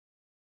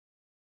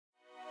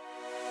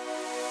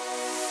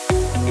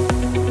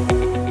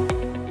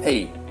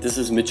This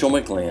is Mitchell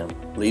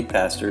McLam, lead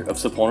pastor of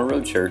Sapona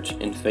Road Church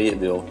in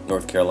Fayetteville,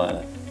 North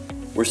Carolina.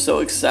 We're so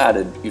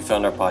excited you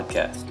found our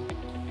podcast.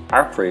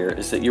 Our prayer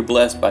is that you're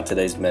blessed by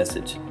today's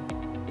message.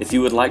 If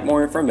you would like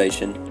more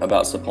information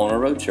about Sapona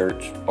Road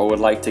Church or would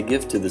like to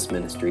give to this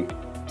ministry,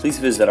 please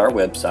visit our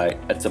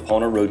website at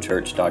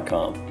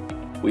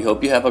saponaroadchurch.com. We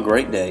hope you have a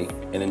great day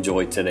and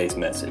enjoy today's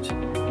message.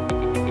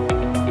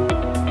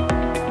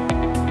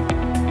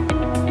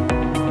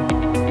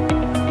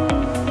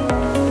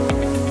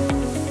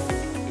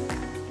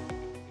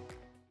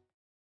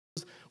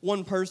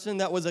 One person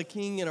that was a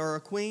king or a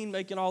queen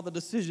making all the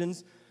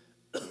decisions.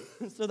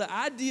 So the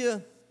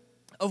idea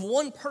of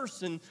one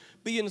person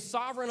being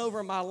sovereign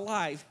over my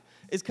life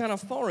is kind of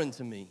foreign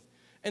to me.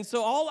 And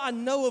so all I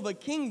know of a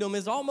kingdom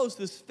is almost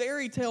this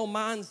fairy tale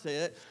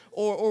mindset,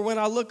 or when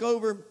I look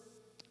over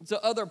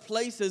to other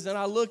places and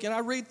I look and I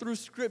read through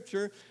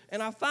Scripture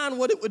and I find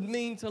what it would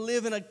mean to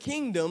live in a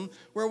kingdom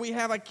where we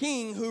have a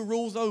king who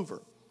rules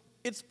over.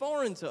 It's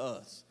foreign to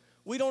us.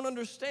 We don't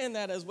understand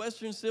that as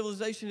Western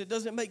civilization. It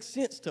doesn't make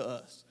sense to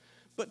us.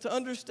 But to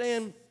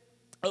understand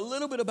a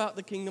little bit about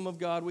the kingdom of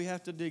God, we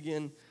have to dig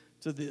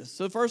into this.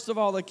 So first of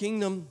all, the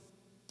kingdom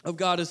of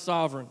God is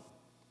sovereign.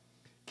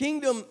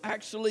 Kingdom,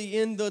 actually,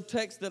 in the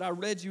text that I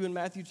read you in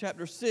Matthew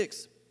chapter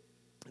 6,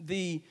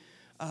 the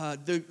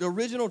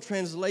original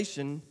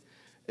translation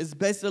is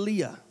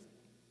Basileia.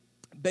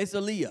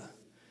 Basileia.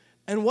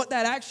 And what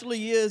that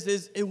actually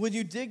is when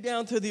you dig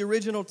down to the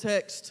original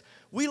text,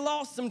 we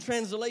lost some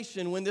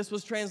translation when this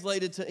was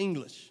translated to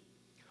English.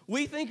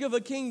 We think of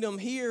a kingdom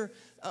here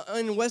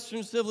in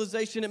Western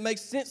civilization. It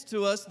makes sense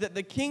to us that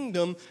the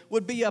kingdom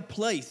would be a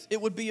place.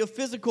 It would be a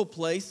physical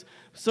place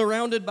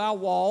surrounded by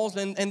walls,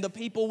 and the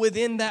people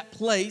within that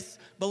place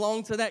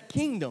belong to that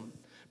kingdom.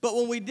 But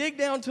when we dig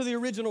down to the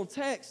original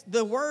text,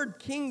 the word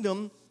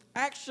kingdom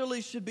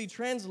actually should be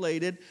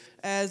translated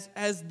as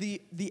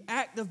the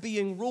act of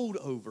being ruled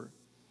over.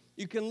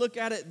 You can look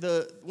at it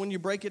when you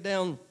break it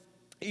down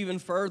even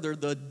further,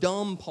 the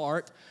dumb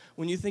part,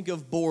 when you think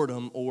of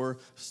boredom or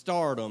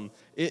stardom,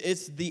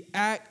 it's the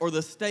act or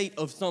the state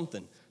of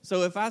something.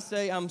 So if I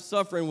say I'm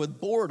suffering with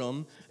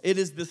boredom, it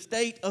is the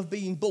state of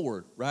being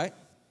bored, right?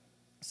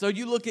 So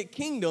you look at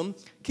kingdom.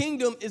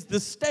 Kingdom is the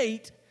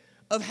state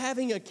of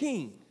having a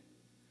king.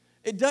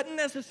 It doesn't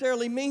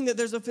necessarily mean that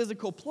there's a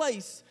physical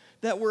place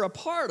that we're a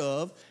part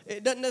of.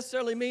 It doesn't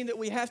necessarily mean that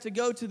we have to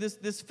go to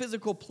this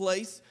physical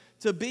place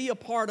to be a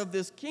part of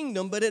this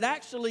kingdom, but it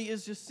actually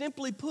is just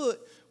simply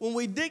put, when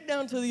we dig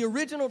down to the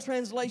original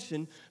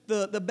translation,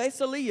 the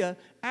Basileia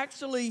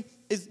actually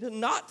is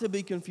not to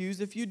be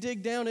confused. If you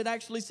dig down, it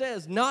actually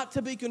says, not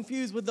to be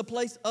confused with the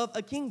place of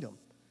a kingdom.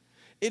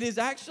 It is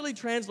actually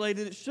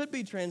translated, it should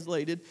be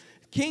translated,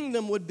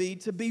 kingdom would be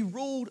to be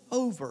ruled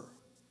over.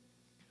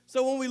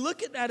 So when we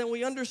look at that and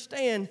we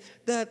understand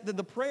that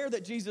the prayer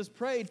that Jesus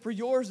prayed, for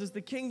yours is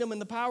the kingdom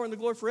and the power and the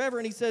glory forever,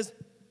 and he says,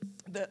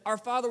 that our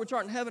Father which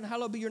art in heaven,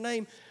 hallowed be your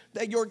name,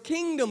 that your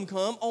kingdom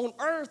come on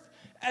earth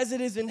as it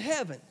is in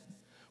heaven.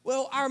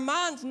 Well, our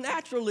minds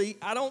naturally,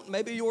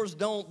 maybe yours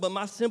don't, but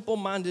my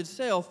simple-minded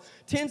self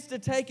tends to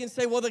take and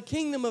say, well, the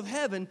kingdom of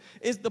heaven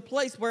is the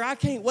place where I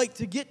can't wait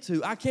to get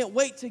to. I can't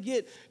wait to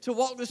get to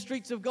walk the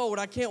streets of gold.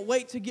 I can't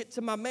wait to get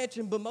to my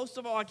mansion, but most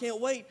of all, I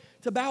can't wait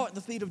to bow at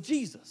the feet of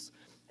Jesus.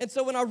 And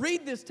so when I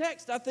read this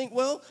text, I think,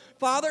 well,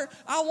 Father,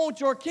 I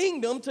want your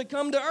kingdom to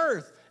come to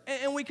earth.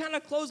 And we kind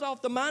of close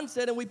off the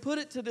mindset and we put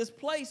it to this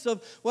place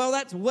of, well,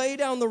 that's way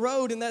down the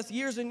road and that's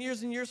years and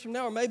years and years from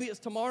now, or maybe it's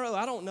tomorrow,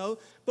 I don't know.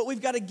 But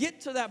we've got to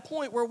get to that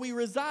point where we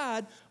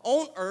reside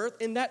on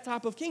earth in that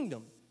type of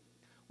kingdom.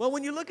 Well,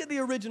 when you look at the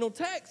original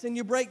text and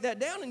you break that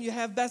down and you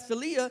have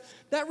Basileia,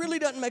 that really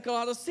doesn't make a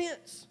lot of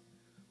sense.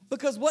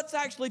 Because what's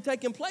actually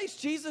taking place,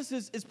 Jesus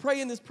is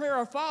praying this prayer,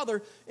 our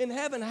Father in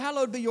heaven,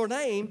 hallowed be your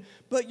name,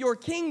 but your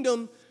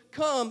kingdom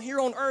come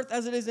here on earth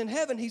as it is in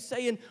heaven. He's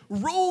saying,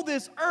 rule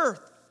this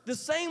earth the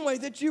same way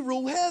that you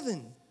rule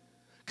heaven.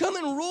 Come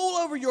and rule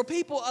over your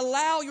people.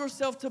 Allow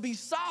yourself to be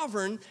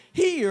sovereign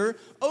here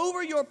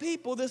over your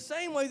people the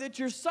same way that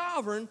you're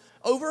sovereign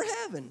over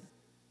heaven.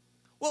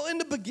 Well, in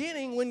the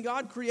beginning, when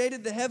God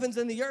created the heavens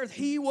and the earth,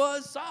 he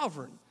was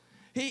sovereign.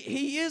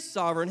 He is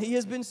sovereign. He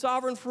has been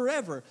sovereign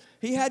forever.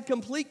 He had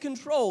complete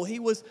control. He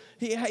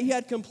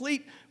had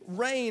complete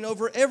reign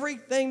over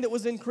everything that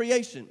was in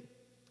creation.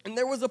 And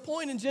there was a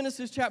point in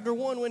Genesis chapter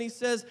 1 when he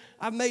says,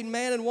 I've made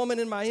man and woman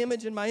in my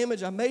image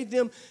I made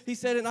them. He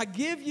said, and I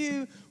give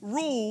you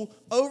rule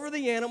over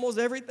the animals,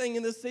 everything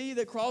in the sea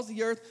that crawls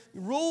the earth.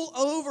 Rule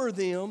over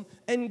them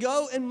and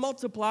go and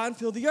multiply and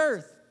fill the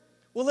earth.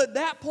 Well, at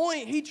that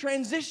point, he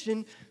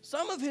transitioned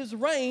some of his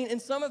reign and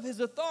some of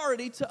his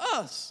authority to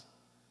us.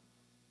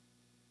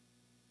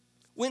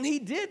 When he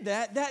did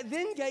that, that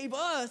then gave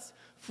us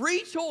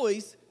free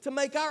choice to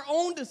make our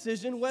own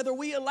decision whether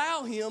we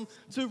allow him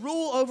to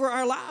rule over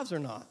our lives or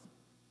not.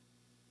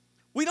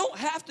 We don't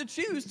have to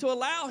choose to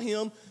allow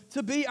him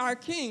to be our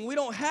king. We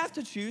don't have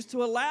to choose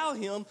to allow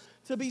him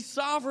to be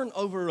sovereign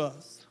over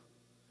us.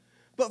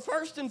 But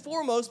first and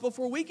foremost,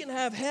 before we can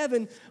have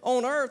heaven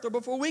on earth, or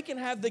before we can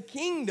have the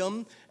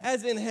kingdom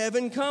as in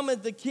heaven come as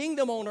the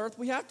kingdom on earth,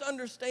 we have to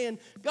understand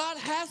God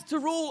has to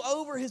rule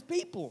over his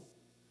people.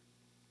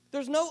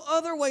 There's no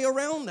other way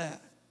around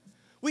that.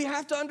 We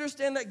have to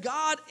understand that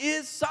God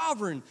is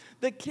sovereign.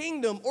 The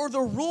kingdom or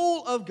the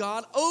rule of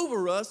God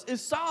over us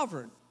is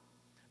sovereign.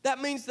 That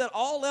means that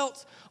all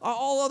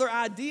other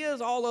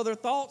ideas, all other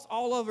thoughts,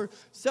 all other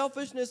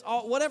selfishness,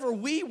 whatever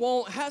we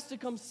want has to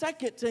come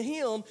second to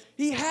him.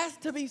 He has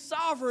to be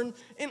sovereign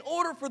in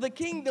order for the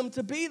kingdom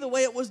to be the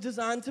way it was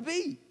designed to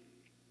be.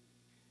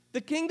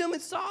 The kingdom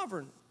is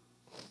sovereign.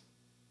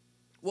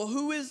 Well,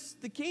 who is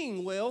the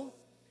king? Well,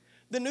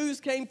 the news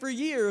came for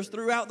years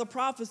throughout the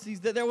prophecies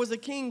that there was a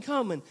king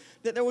coming,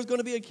 that there was going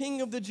to be a king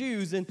of the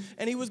Jews, and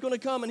he was going to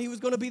come and he was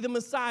going to be the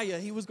Messiah.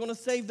 He was going to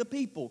save the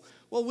people.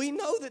 Well, we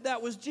know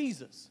that was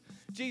Jesus.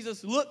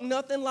 Jesus looked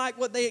nothing like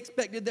what they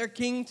expected their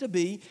king to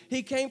be.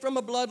 He came from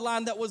a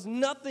bloodline that was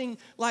nothing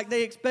like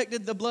they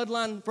expected the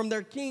bloodline from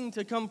their king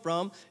to come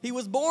from. He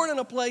was born in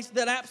a place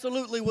that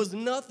absolutely was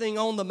nothing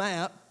on the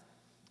map.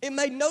 It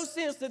made no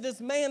sense that this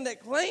man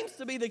that claims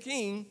to be the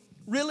king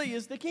really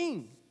is the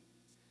king.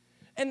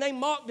 And they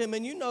mocked him,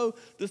 and you know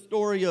the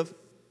story of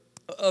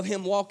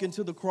him walking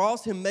to the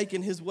cross, him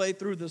making his way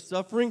through the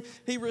suffering.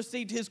 He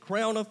received his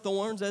crown of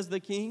thorns as the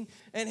king,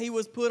 and he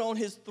was put on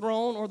his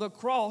throne or the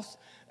cross.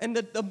 And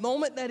the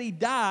moment that he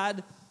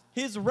died,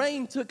 his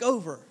reign took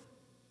over.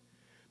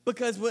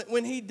 Because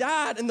when he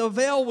died and the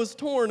veil was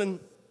torn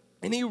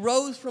and he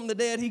rose from the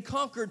dead, he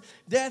conquered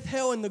death,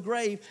 hell, and the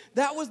grave.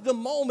 That was the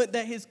moment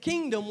that his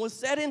kingdom was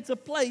set into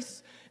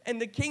place,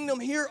 and the kingdom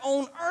here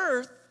on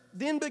earth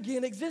then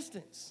began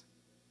existence.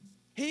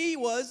 He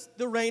was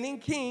the reigning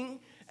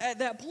king at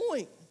that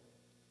point.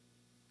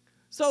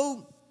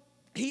 So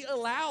he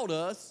allowed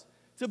us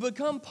to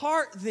become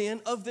part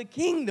then of the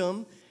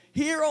kingdom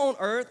here on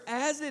earth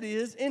as it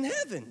is in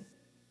heaven.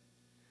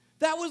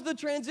 That was the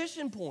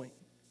transition point.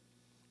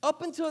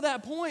 Up until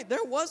that point,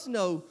 there was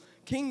no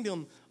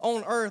kingdom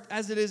on earth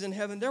as it is in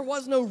heaven. There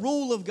was no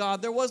rule of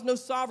God. There was no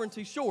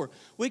sovereignty. Sure,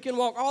 we can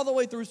walk all the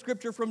way through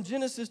Scripture from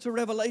Genesis to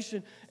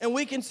Revelation, and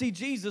we can see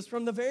Jesus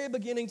from the very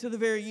beginning to the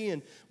very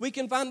end. We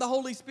can find the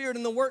Holy Spirit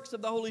and the works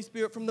of the Holy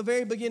Spirit from the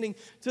very beginning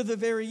to the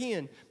very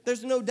end.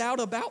 There's no doubt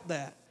about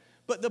that.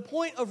 But the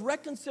point of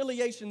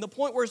reconciliation, the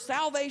point where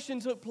salvation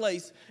took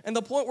place, and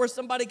the point where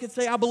somebody could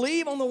say, I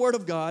believe on the Word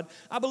of God,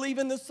 I believe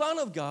in the Son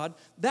of God,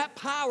 that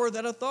power,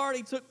 that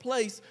authority took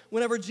place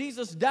whenever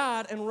Jesus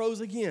died and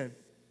rose again.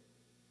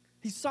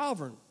 He's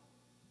sovereign.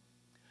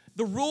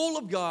 The rule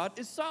of God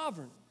is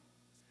sovereign.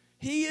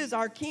 He is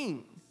our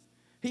king.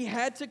 He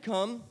had to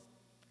come.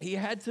 He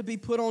had to be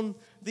put on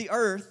the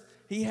earth.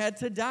 He had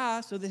to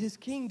die so that his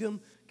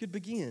kingdom could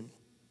begin.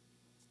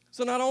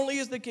 So not only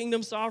is the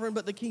kingdom sovereign,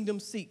 but the kingdom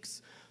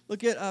seeks.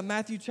 Look at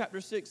Matthew chapter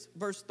 6,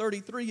 verse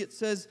 33. It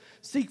says,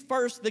 seek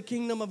first the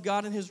kingdom of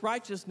God and his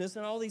righteousness,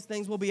 and all these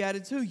things will be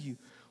added to you.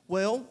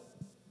 Well,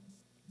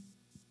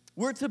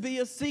 we're to be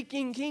a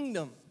seeking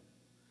kingdom.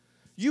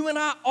 You and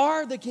I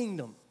are the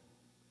kingdom.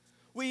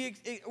 We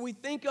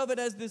think of it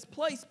as this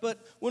place, but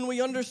when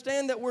we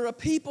understand that we're a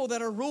people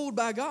that are ruled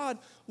by God,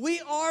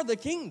 we are the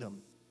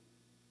kingdom.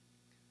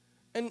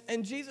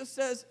 And Jesus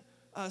says,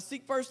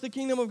 seek first the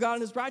kingdom of God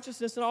and his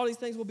righteousness, and all these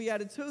things will be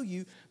added to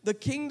you. The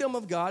kingdom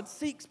of God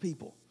seeks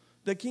people.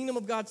 The kingdom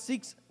of God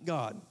seeks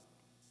God.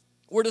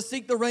 We're to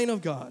seek the reign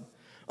of God.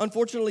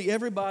 Unfortunately,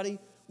 everybody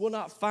will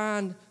not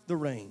find the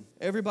reign.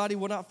 Everybody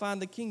will not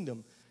find the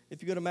kingdom.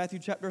 If you go to Matthew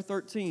chapter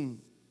 13,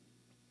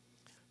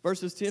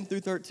 verses 10 through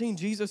 13,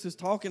 Jesus is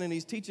talking and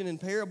he's teaching in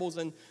parables,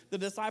 and the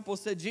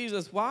disciples said,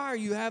 Jesus, why are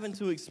you having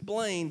to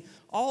explain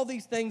all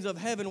these things of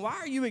heaven? Why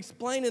are you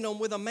explaining them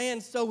with a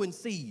man sowing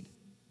seed?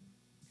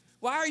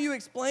 Why are you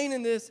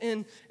explaining this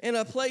in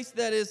a place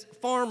that is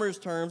farmer's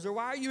terms? Or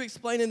why are you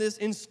explaining this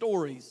in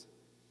stories?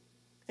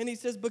 And he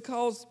says,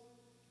 because,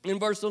 in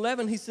verse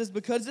 11, he says,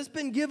 because it's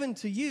been given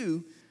to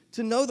you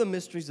to know the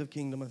mysteries of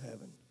kingdom of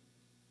heaven.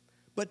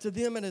 But to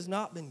them it has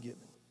not been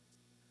given.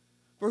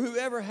 For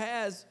whoever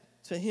has,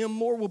 to him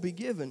more will be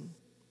given,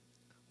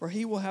 for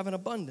he will have an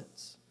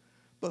abundance.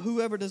 But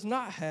whoever does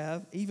not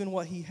have, even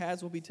what he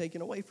has will be taken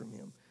away from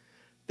him.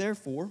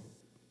 Therefore,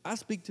 I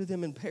speak to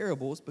them in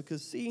parables,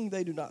 because seeing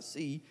they do not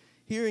see,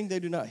 hearing they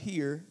do not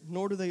hear,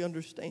 nor do they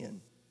understand.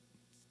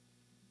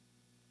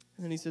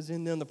 And then he says,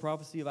 in them the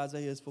prophecy of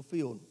Isaiah is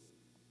fulfilled.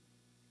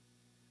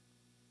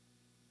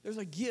 There's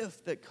a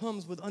gift that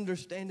comes with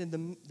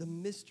understanding the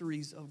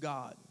mysteries of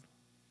God.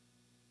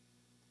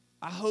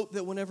 I hope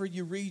that whenever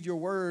you read your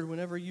word,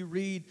 whenever you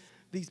read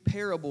these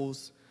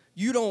parables,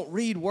 you don't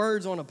read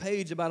words on a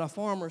page about a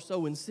farmer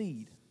sowing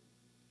seed.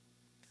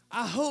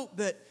 I hope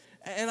that,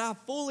 and I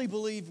fully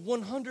believe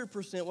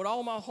 100% with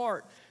all my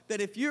heart,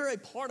 that if you're a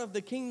part of the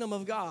kingdom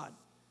of God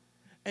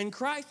and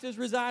Christ is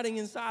residing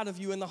inside of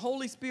you and the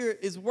Holy Spirit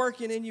is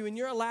working in you and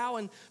you're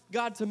allowing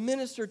God to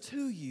minister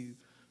to you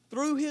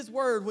through his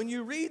word, when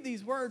you read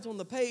these words on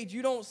the page,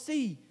 you don't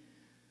see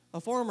a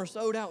farmer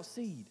sowed out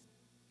seed.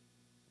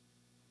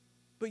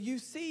 But you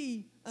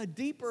see a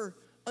deeper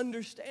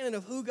understanding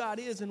of who God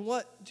is and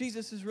what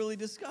Jesus is really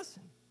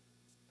discussing.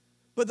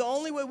 But the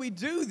only way we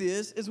do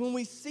this is when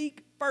we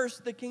seek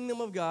first the kingdom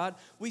of God.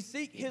 We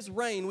seek His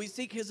reign. We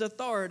seek His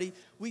authority.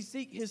 We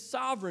seek His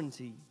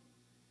sovereignty.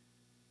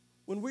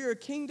 When we are a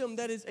kingdom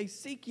that is a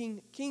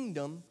seeking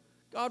kingdom,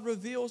 God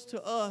reveals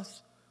to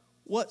us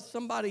what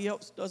somebody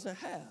else doesn't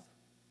have.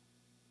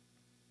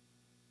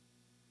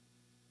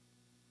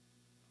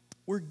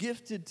 We're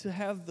gifted to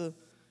have the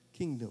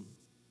kingdom.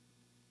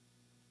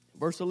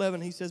 Verse 11,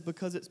 he says,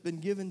 because it's been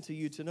given to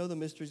you to know the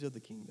mysteries of the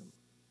kingdom.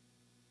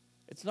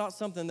 It's not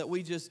something that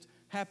we just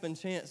happen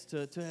chance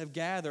to have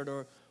gathered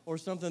or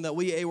something that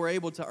we were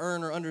able to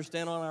earn or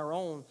understand on our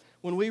own.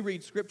 When we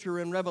read Scripture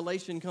and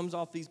Revelation comes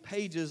off these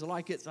pages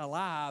like it's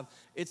alive,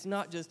 it's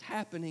not just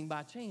happening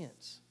by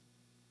chance.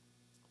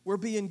 We're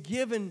being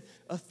given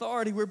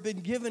authority. We're being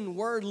given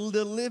word,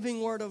 the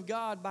living word of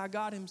God by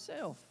God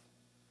Himself.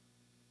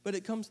 But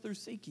it comes through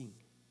seeking.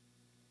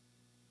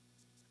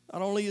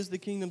 Not only is the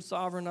kingdom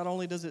sovereign, not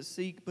only does it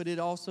seek, but it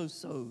also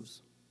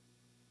sows.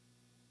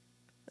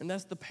 And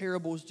that's the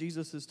parables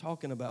Jesus is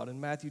talking about.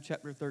 In Matthew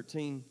chapter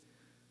 13,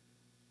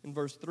 in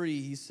verse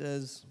 3, he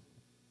says,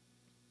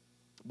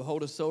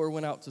 behold, a sower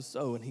went out to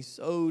sow, and he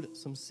sowed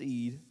some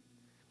seed.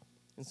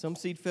 And some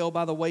seed fell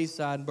by the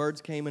wayside, and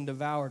birds came and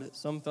devoured it.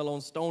 Some fell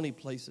on stony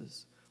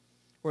places,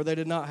 where they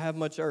did not have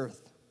much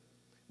earth.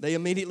 They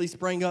immediately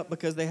sprang up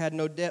because they had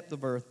no depth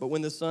of earth. But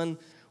when the sun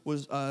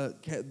was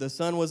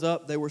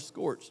up, they were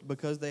scorched.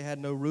 Because they had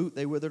no root,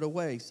 they withered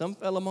away. Some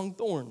fell among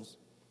thorns.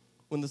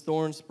 When the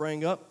thorns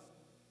sprang up,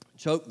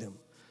 choked them.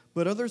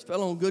 But others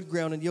fell on good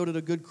ground and yielded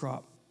a good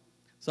crop.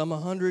 Some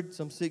 100,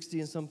 some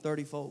 60, and some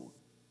 30-fold.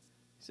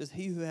 He says,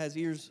 he who has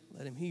ears,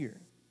 let him hear.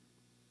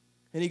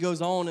 And he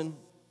goes on, and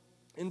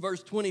in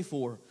verse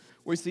 24,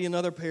 we see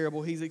another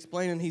parable. He's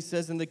explaining, he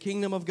says, in the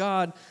kingdom of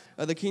God,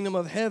 the kingdom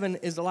of heaven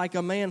is like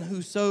a man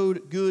who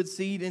sowed good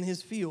seed in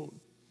his field.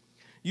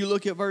 You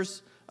look at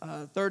verse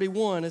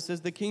 31, it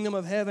says, the kingdom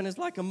of heaven is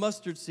like a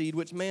mustard seed,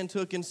 which man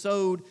took and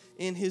sowed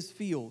in his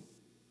field.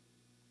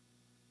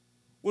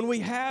 When we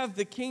have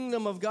the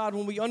kingdom of God,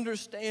 when we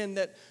understand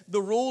that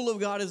the rule of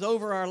God is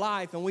over our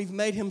life and we've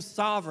made Him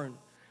sovereign,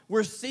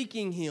 we're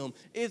seeking Him,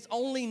 it's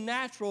only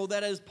natural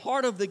that as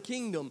part of the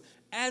kingdom,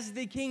 as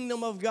the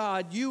kingdom of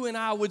God, you and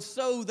I would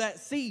sow that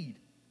seed.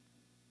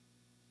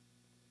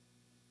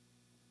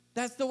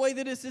 That's the way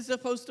that this is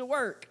supposed to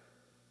work.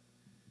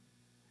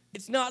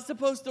 It's not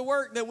supposed to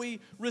work that we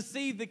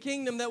receive the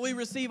kingdom, that we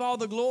receive all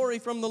the glory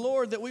from the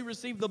Lord, that we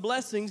receive the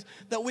blessings,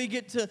 that we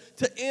get to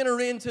enter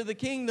into the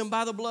kingdom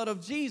by the blood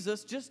of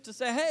Jesus, just to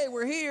say, hey,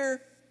 we're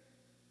here.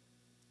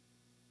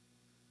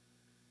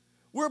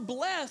 We're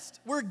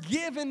blessed. We're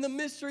given the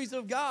mysteries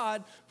of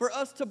God for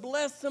us to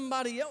bless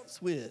somebody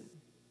else with.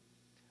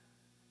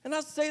 And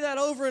I say that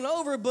over and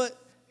over, but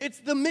it's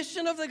the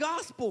mission of the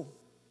gospel.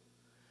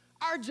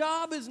 Our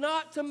job is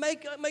not to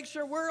make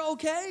sure we're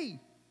okay.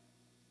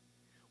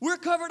 We're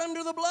covered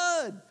under the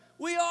blood.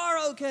 We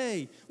are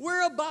okay.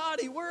 We're a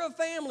body. We're a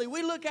family.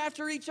 We look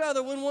after each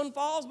other. When one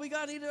falls, we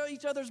got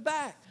each other's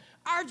back.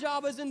 Our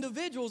job as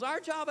individuals, our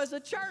job as a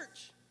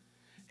church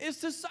is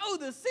to sow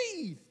the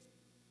seed.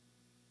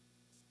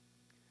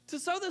 To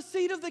sow the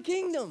seed of the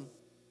kingdom.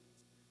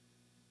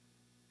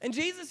 And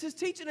Jesus is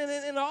teaching it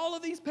in all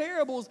of these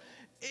parables.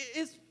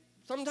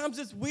 Sometimes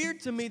it's weird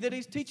to me that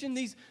He's teaching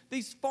these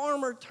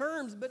farmer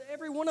terms, but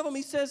every one of them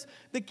He says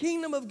the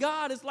kingdom of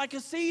God is like a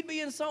seed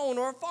being sown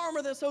or a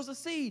farmer that sows a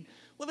seed.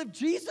 Well, if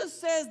Jesus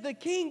says the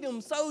kingdom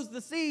sows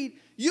the seed,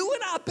 you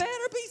and I better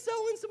be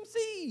sowing some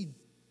seed.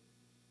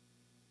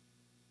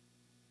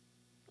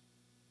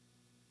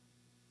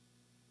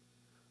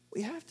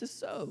 We have to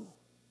sow.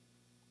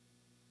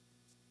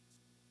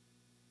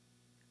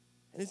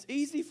 And it's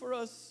easy for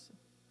us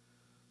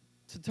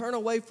to turn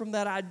away from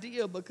that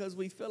idea because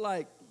we feel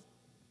like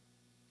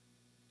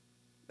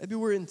maybe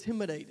we're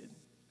intimidated.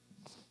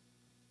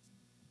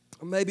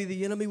 Or maybe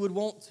the enemy would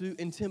want to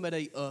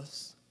intimidate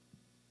us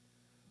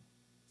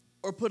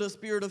or put a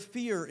spirit of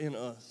fear in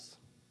us.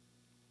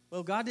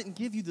 Well, God didn't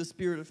give you the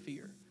spirit of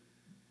fear.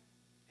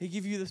 He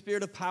gave you the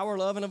spirit of power,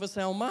 love, and of a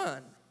sound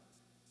mind.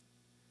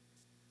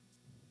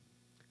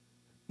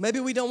 Maybe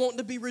we don't want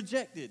to be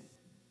rejected.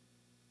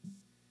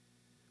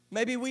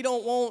 Maybe we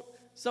don't want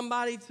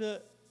somebody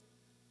to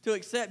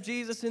accept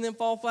Jesus and then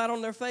fall flat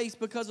on their face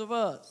because of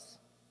us.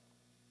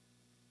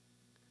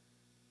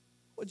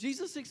 Well,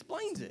 Jesus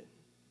explains it.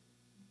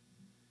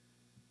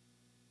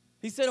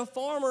 He said a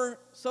farmer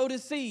sowed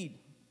his seed.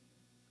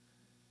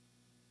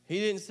 He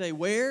didn't say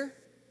where.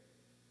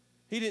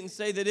 He didn't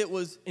say that it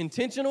was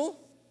intentional.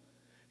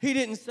 He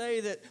didn't say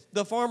that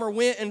the farmer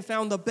went and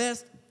found the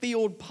best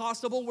field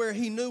possible where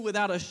he knew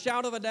without a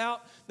shout of a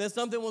doubt that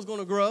something was going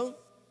to grow.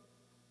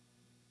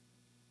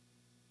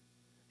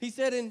 He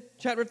said in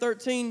chapter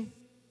 13,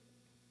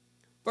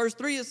 verse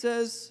 3, it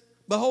says,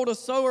 behold, a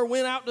sower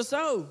went out to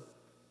sow.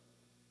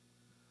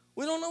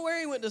 We don't know where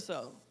he went to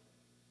sow.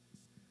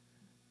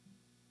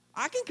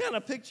 I can kind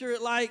of picture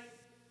it like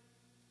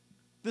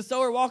the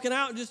sower walking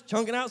out and just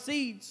chunking out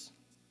seeds.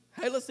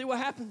 Hey, let's see what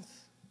happens.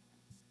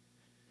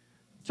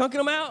 chunking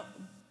them out.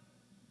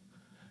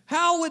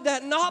 How would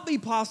that not be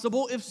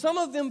possible if some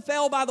of them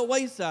fell by the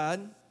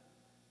wayside?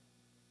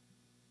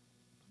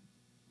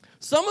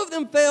 Some of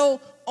them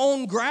fell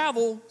on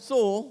gravel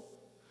soil.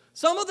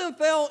 Some of them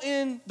fell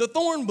in the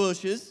thorn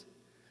bushes.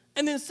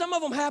 And then some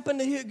of them happened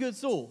to hit good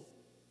soil.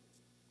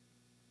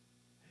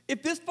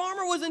 If this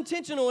farmer was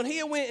intentional and he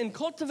had went and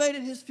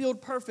cultivated his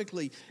field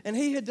perfectly and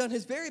he had done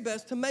his very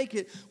best to make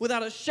it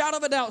without a shadow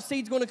of a doubt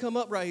seed's going to come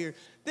up right here,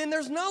 then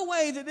there's no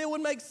way that it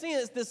would make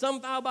sense that some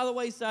fell by the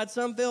wayside,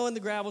 some fell in the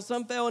gravel,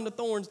 some fell in the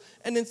thorns,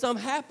 and then some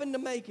happened to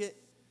make it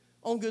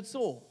on good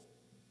soil.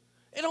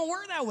 It don't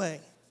work that way.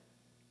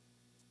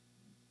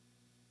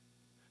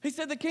 He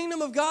said the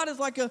kingdom of God is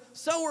like a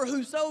sower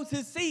who sows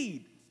his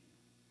seed.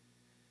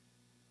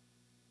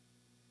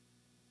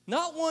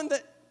 Not one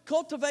that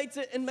cultivates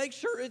it and makes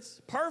sure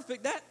it's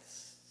perfect.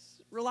 That's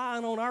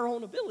relying on our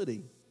own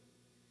ability.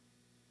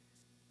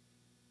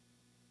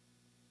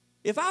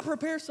 If I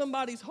prepare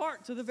somebody's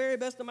heart to the very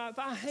best of if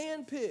I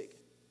handpick,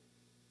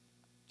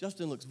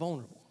 Justin looks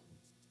vulnerable.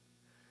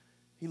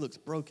 He looks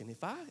broken.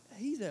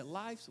 He's at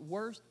life's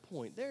worst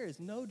point, there is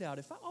no doubt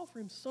if I offer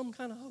him some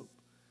kind of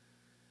hope,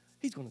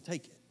 he's going to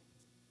take it.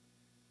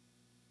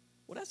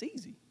 Well, that's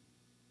easy.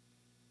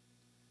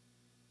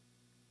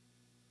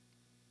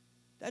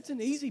 That's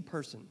an easy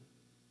person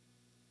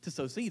to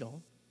sow seed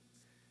on.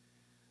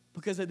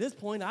 Because at this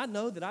point, I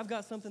know that I've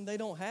got something they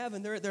don't have,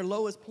 and they're at their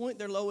lowest point,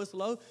 their lowest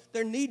low.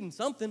 They're needing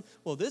something.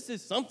 Well, this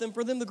is something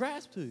for them to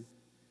grasp to.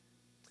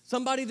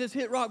 Somebody that's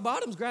hit rock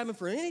bottom's grabbing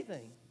for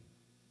anything.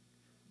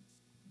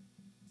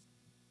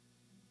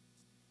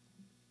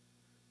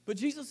 But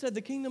Jesus said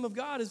the kingdom of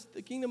God is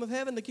the kingdom of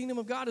heaven. The kingdom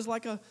of God is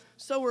like a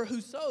sower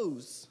who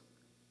sows.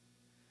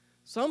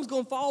 Some's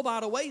going to fall by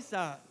the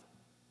wayside.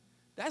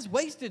 That's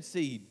wasted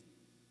seed.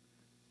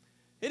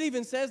 It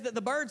even says that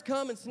the birds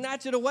come and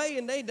snatch it away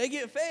and they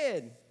get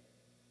fed.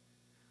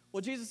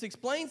 Well, Jesus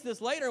explains this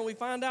later, and we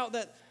find out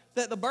that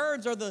the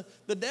birds are the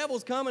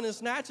devil's coming and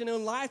snatching it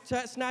and life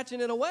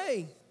snatching it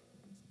away.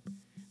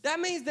 That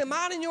means that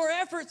mine and your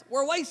efforts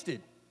were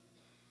wasted.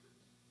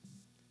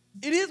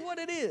 It is what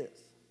it is.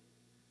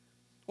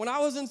 When I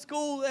was in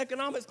school,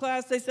 economics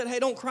class, they said, hey,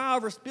 don't cry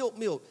over spilt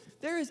milk.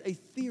 There is a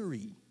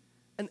theory,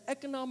 an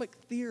economic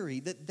theory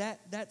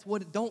that's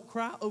what it, don't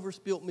cry over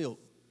spilt milk.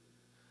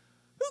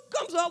 Who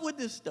comes up with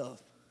this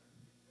stuff?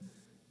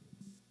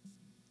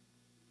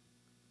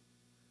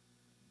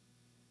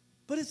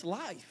 But it's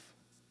life.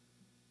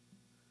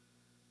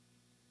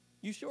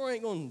 You sure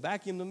ain't going to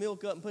vacuum the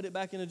milk up and put it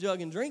back in a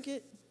jug and drink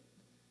it.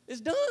 It's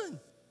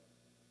done.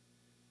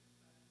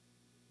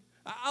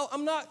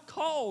 I'm not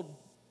called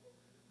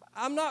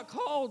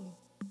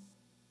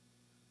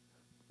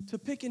to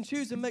pick and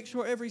choose and make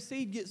sure every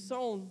seed gets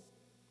sown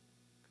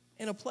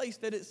in a place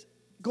that it's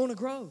going to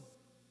grow.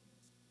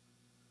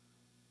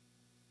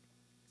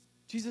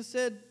 Jesus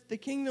said the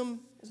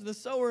kingdom is the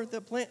sower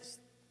that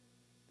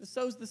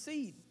sows the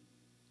seed.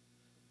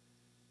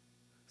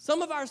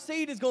 Some of our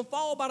seed is going to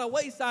fall by the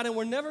wayside and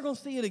we're never going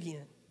to see it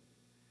again.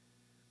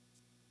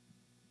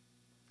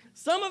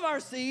 Some of our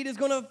seed is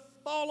going to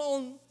fall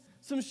on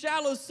some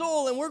shallow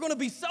soil and we're going to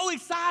be so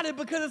excited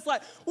because it's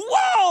like,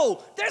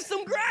 whoa, there's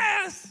some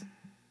grass.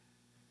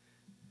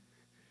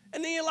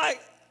 And then you're like,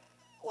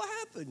 what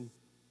happened?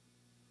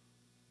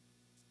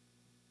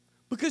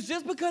 Because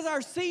just because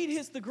our seed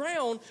hits the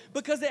ground,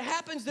 because it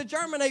happens to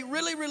germinate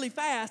really, really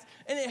fast,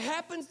 and it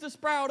happens to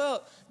sprout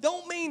up,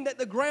 don't mean that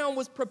the ground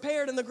was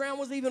prepared and the ground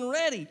was even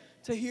ready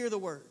to hear the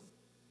word.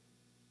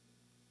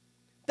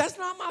 That's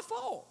not my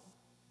fault.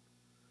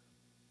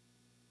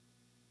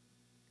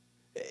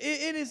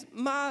 It is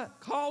my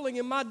calling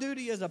and my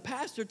duty as a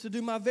pastor to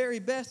do my very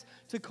best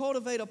to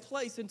cultivate a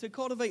place and to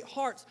cultivate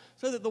hearts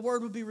so that the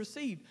word would be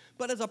received.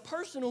 But as a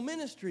personal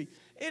ministry,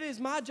 it is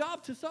my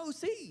job to sow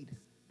seed.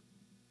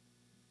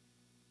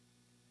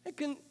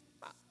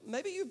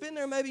 Maybe you've been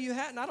there, maybe you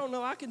hadn't. I don't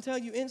know. I can tell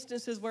you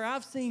instances where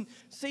I've seen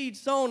seed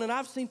sown and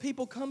I've seen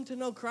people come to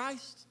know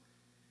Christ.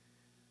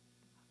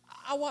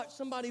 I watched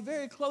somebody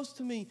very close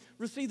to me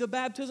receive the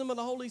baptism of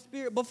the Holy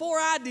Spirit before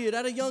I did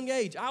at a young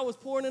age. I was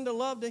pouring into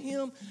love to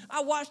him.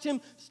 I watched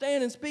him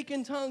stand and speak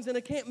in tongues in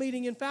a camp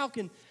meeting in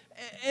Falcon,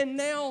 and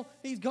now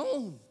he's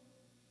gone.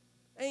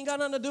 Ain't got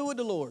nothing to do with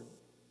the Lord.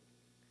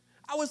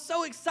 I was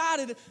so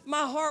excited.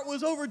 My heart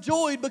was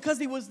overjoyed because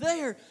he was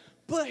there.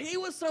 But he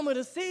was some of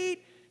the seed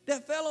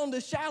that fell on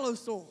the shallow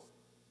soil.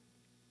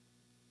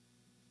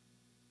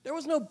 There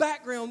was no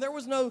background. There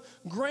was no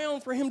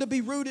ground for him to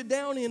be rooted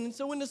down in. And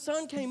so when the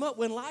sun came up,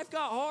 when life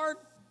got hard,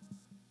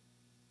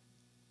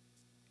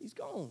 he's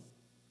gone.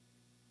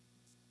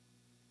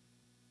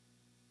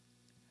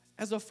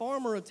 As a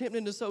farmer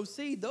attempting to sow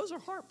seed, those are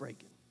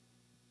heartbreaking.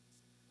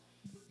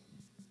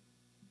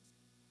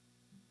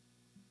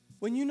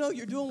 When you know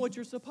you're doing what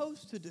you're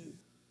supposed to do,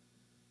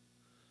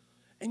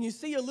 and you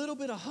see a little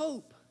bit of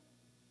hope,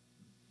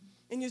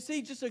 and you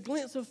see just a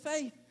glimpse of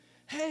faith,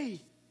 hey,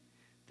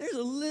 there's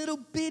a little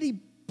bitty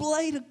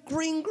blade of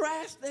green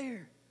grass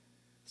there.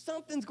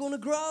 Something's going to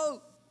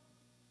grow.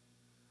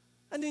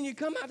 And then you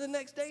come out the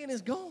next day and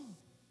it's gone.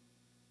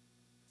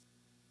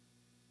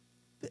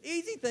 The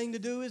easy thing to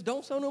do is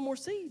don't sow no more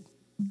seed.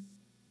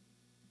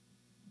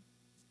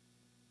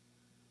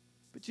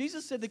 But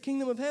Jesus said the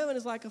kingdom of heaven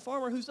is like a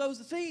farmer who sows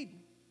the seed.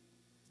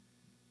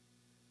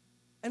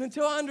 And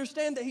until I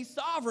understand that he's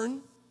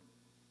sovereign,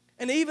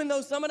 and even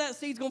though some of that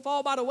seed's going to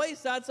fall by the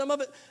wayside, some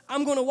of it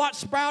I'm going to watch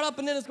sprout up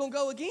and then it's going to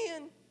go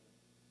again,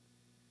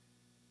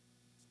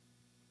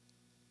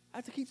 I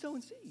have to keep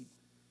sowing seed.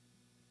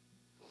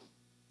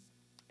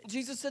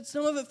 Jesus said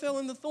some of it fell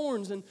in the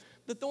thorns, and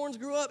the thorns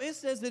grew up. It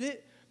says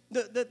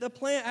that the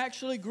plant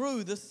actually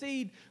grew. The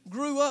seed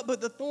grew up,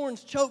 but the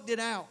thorns choked it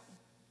out.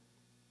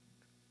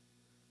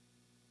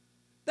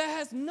 That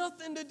has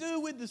nothing to do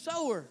with the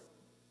sower.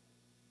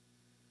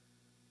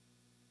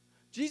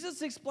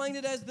 Jesus explained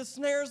it as the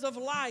snares of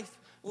life.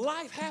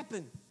 Life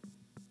happened.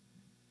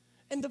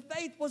 And the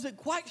faith wasn't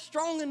quite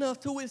strong enough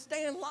to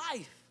withstand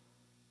life.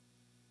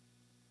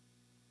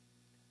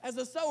 As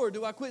a sower,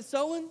 do I quit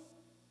sowing?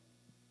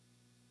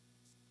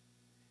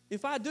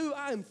 If I do,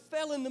 I am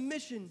failing the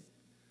mission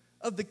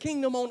of the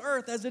kingdom on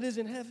earth as it is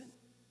in heaven.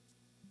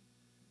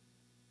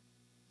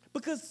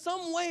 Because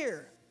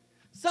somewhere,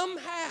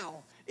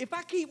 somehow, if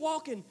I keep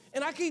walking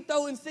and I keep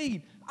throwing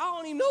seed, I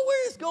don't even know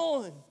where it's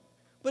going.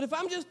 But if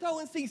I'm just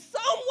throwing seed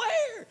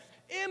somewhere,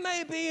 it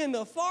may be in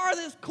the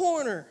farthest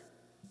corner.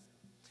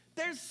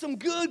 There's some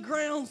good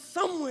ground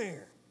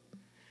somewhere.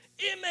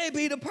 It may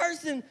be the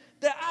person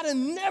that I'd have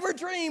never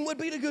dreamed would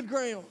be the good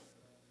ground.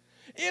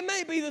 It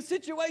may be the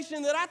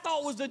situation that I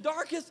thought was the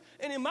darkest,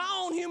 and in my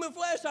own human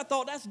flesh, I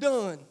thought that's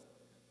done.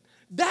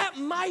 That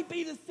might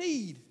be the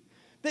seed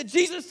that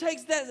Jesus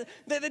takes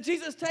that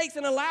Jesus takes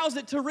and allows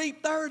it to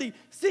reap 30,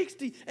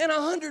 60, and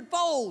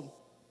 100-fold.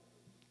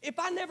 If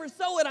I never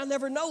sow it, I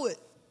never know it.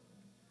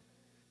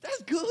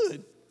 That's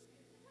good.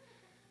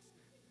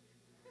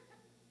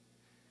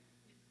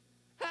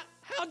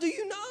 How do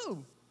you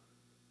know?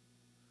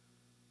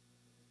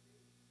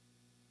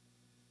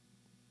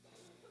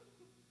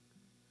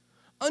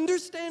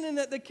 Understanding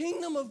that the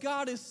kingdom of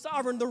God is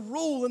sovereign, the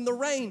rule and the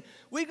reign.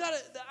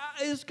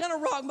 It's going to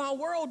rock my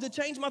world to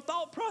change my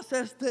thought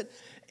process, that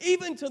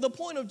even to the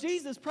point of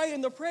Jesus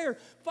praying the prayer,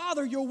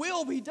 Father, your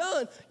will be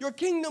done. Your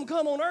kingdom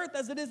come on earth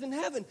as it is in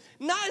heaven.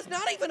 It's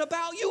not even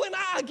about you and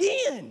I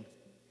again.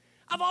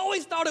 I've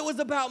always thought it was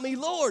about me.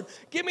 Lord,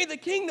 give me the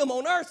kingdom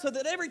on earth so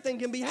that everything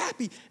can be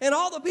happy and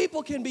all the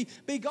people can be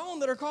gone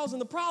that are causing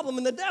the problem,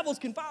 and the devils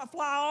can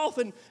fly off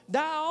and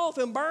die off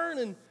and burn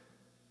and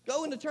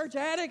go in the church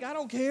attic. I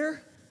don't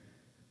care.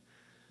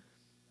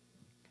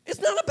 It's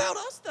not about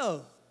us,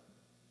 though.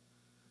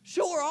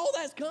 Sure, all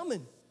that's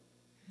coming.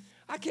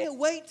 I can't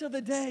wait till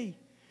the day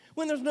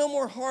when there's no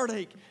more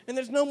heartache and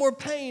there's no more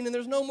pain and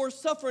there's no more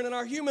suffering and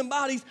our human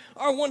bodies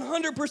are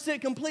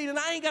 100% complete and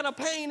I ain't got a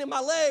pain in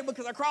my leg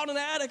because I crawled in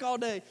the attic all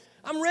day.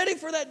 I'm ready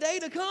for that day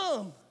to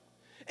come.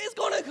 It's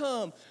going to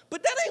come.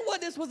 But that ain't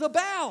what this was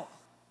about.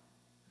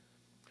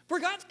 For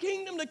God's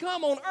kingdom to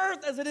come on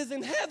earth as it is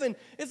in heaven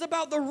is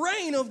about the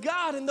reign of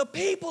God and the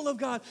people of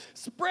God,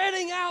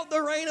 spreading out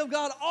the reign of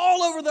God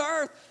all over the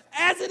earth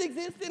as it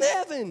exists in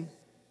heaven.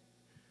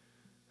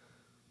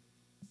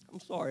 I'm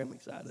sorry, I'm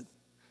excited.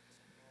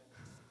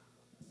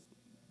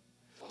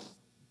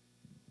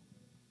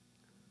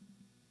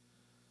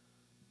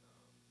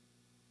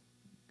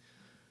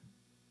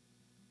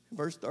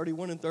 Verse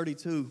 31 and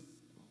 32,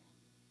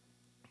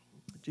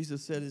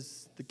 Jesus said,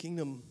 "Is the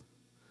kingdom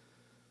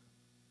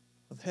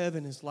of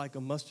heaven is like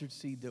a mustard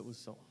seed that was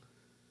sown.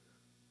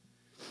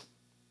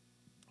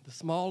 The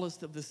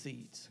smallest of the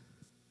seeds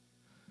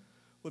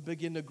would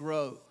begin to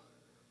grow.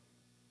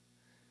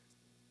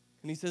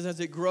 And he says as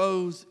it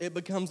grows, it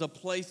becomes a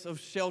place of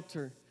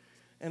shelter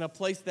and a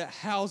place that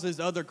houses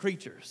other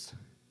creatures."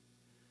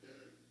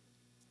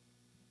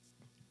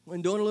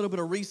 When doing a little bit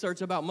of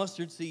research about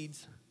mustard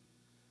seeds,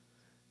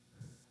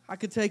 I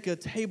could take a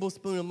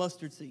tablespoon of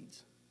mustard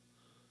seeds.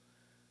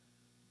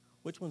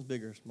 Which one's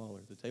bigger or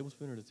smaller, the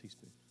tablespoon or the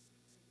teaspoon?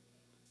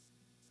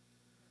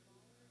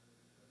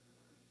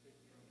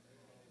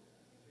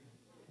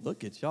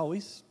 Look at y'all,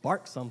 we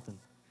sparked something.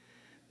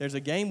 There's a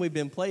game we've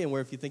been playing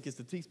where if you think it's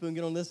the teaspoon,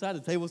 get on this side,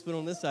 the tablespoon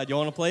on this side. You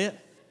want to play it?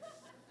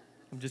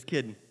 I'm just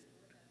kidding.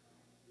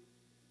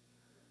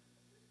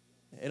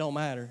 It don't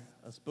matter.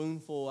 A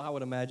spoonful, I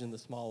would imagine the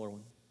smaller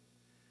one.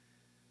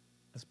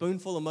 A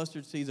spoonful of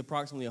mustard seeds,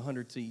 approximately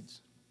 100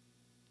 seeds.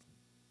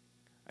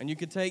 And you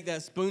could take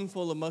that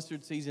spoonful of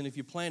mustard seeds, and if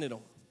you planted them,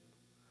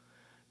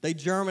 they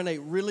germinate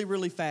really,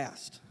 really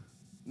fast,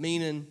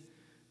 meaning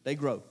they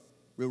grow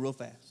real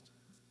fast.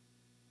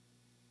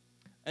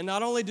 And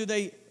not only do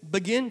they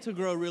begin to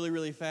grow really,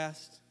 really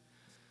fast,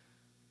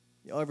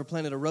 y'all ever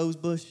planted a rose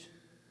bush?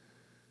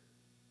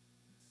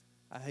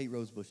 I hate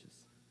rose bushes.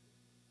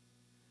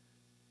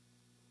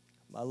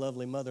 My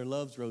lovely mother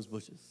loves rose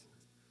bushes.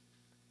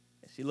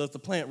 She loves to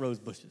plant rose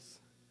bushes.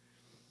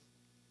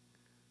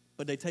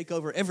 But they take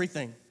over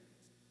everything.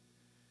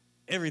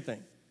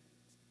 Everything.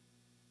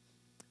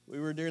 We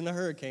were during the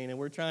hurricane, and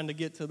we're trying to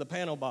get to the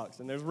panel box,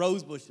 and there's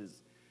rose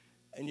bushes.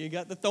 And you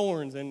got the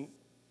thorns, and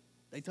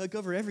they took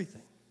over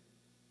everything.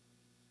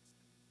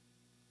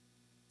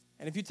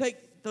 And if you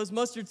take those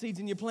mustard seeds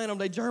and you plant them,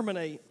 they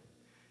germinate.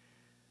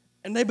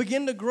 And they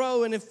begin to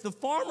grow, and if the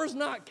farmer's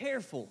not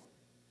careful,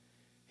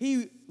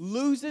 he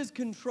loses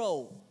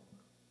control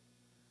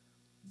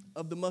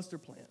of the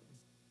mustard plant.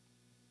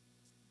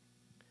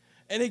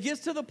 And it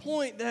gets to the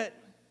point that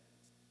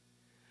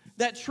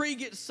that tree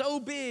gets so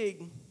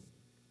big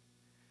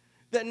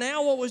that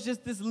now what was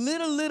just this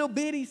little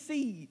bitty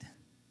seed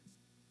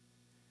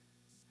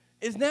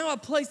is now a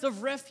place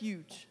of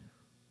refuge.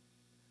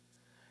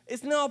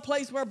 It's now a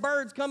place where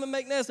birds come and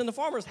make nests, and the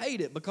farmers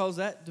hate it because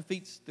that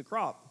defeats the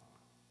crop.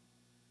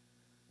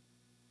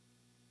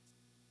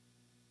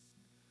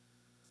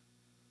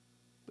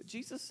 But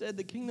Jesus said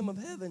the kingdom of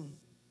heaven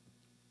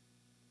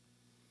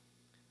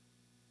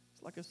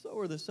is like a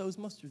sower that sows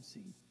mustard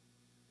seed.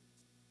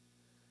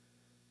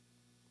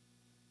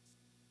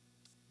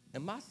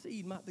 And my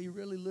seed might be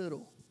really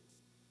little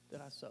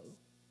that I sow.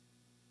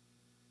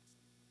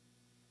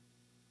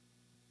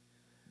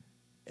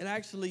 It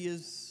actually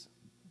is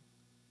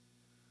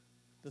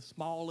the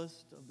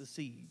smallest of the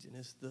seeds, and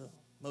it's the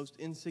most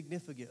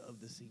insignificant of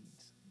the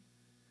seeds.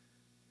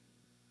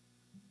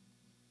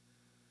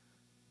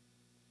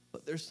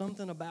 But there's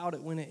something about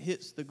it when it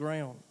hits the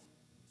ground.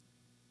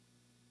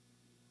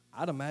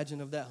 I'd imagine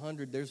of that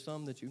 100, there's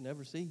some that you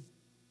never see.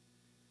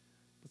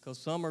 Because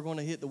some are going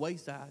to hit the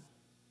wayside.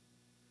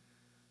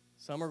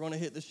 Some are going to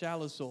hit the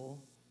shallow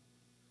soil.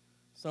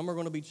 Some are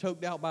going to be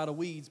choked out by the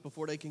weeds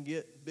before they can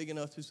get big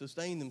enough to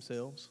sustain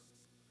themselves.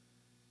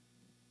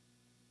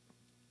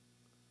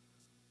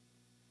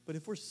 But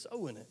if we're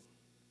sowing it,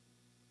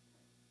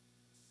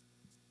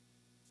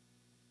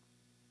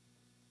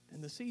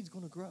 then the seed's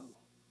going to grow.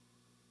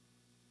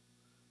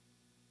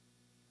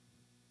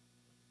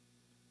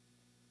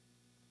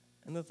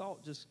 And the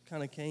thought just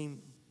kind of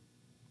came,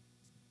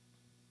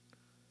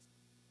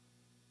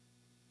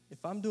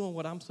 if I'm doing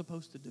what I'm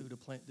supposed to do to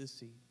plant this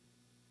seed,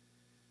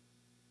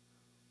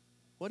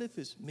 what if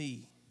it's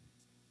me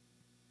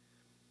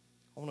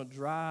on a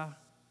dry,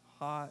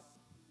 hot,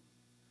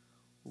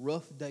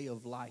 rough day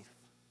of life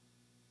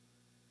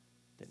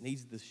that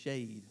needs the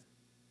shade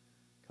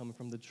coming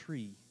from the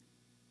tree,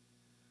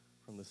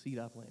 from the seed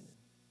I planted?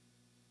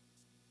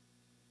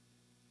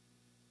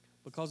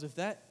 Because if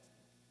that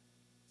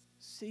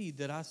seed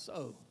that I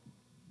sow,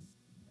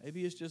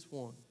 maybe it's just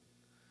one,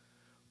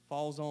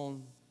 falls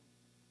on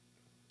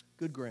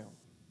good ground,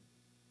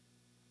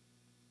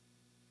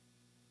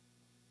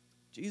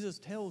 Jesus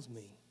tells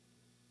me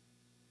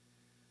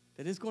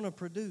that it's going to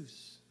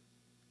produce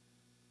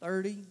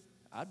 30.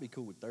 I'd be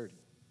cool with 30.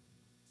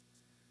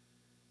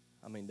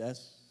 I mean,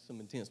 that's some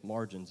intense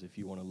margins if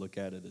you want to look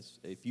at it. As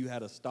if you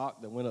had a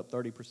stock that went up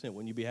 30%,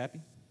 wouldn't you be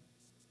happy?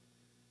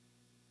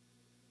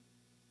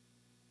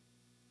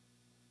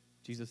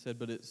 Jesus said,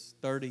 but it's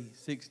 30,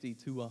 60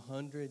 to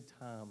 100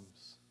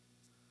 times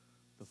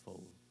the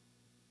fold.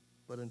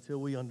 But until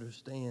we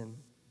understand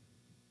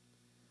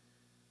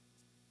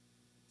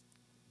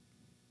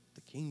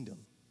the kingdom,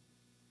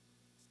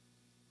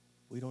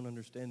 we don't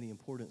understand the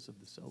importance of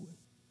the sowing.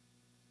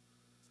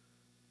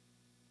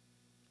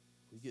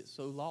 We get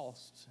so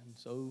lost and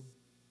so,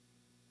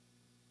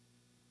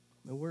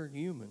 I mean, we're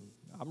human.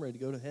 I'm ready to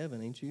go to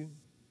heaven, ain't you?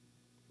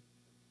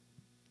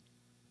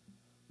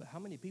 But how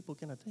many people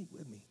can I take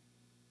with me?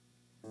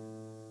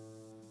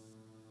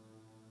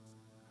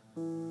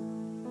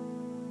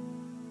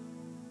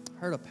 I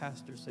heard a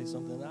pastor say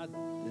something. I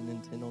didn't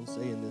intend on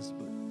saying this,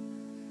 but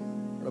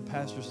I heard a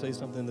pastor say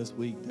something this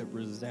week that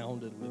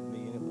resounded with me,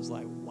 and it was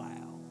like,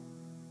 wow.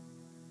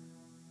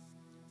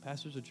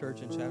 Pastor's a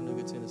church in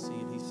Chattanooga, Tennessee,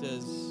 and he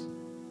says,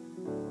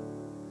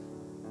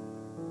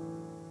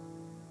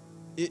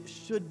 it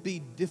should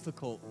be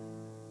difficult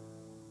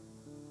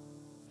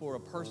for a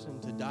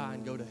person to die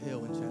and go to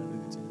hell in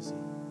Chattanooga, Tennessee.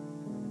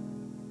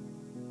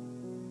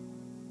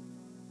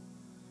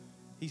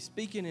 He's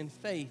speaking in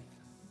faith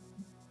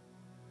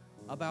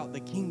about the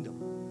kingdom.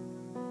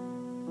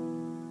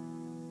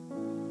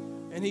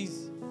 And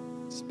he's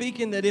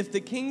speaking that if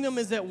the kingdom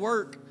is at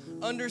work,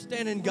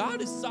 understanding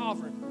God is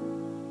sovereign.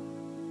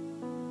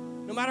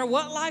 No matter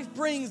what life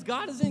brings,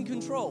 God is in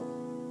control.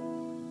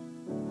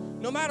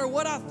 No matter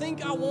what I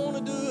think I want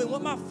to do and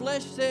what my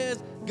flesh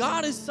says,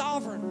 God is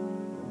sovereign.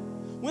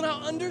 When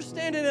I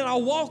understand it and I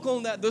walk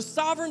on that, the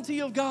sovereignty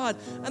of God,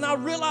 and I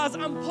realize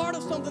I'm part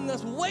of something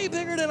that's way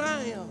bigger than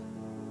I am.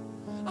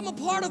 I'm a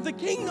part of the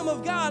kingdom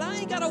of God. I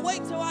ain't got to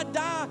wait till I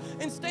die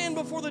and stand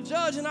before the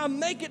judge and I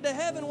make it to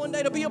heaven one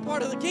day to be a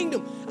part of the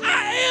kingdom.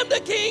 I am the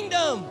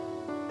kingdom.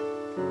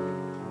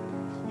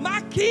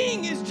 My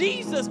king is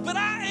Jesus, but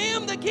I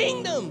am the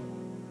kingdom.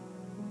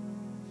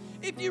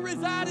 If you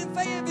reside in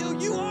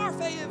Fayetteville, you are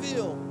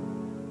Fayetteville.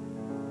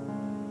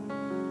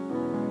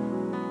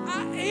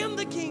 I am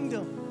the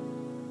kingdom.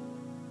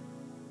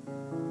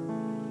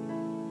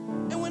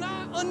 And when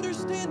I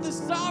understand the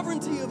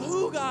sovereignty of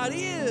who God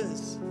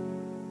is,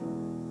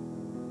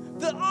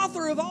 the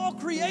author of all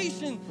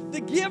creation,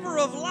 the giver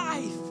of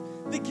life,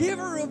 the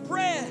giver of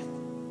breath,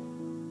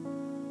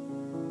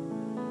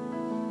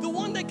 the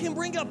one that can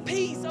bring a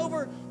peace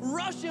over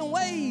rushing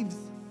waves,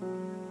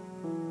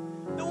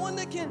 The one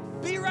that can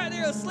be right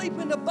there asleep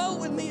in the boat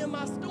with me in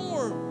my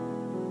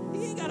storm.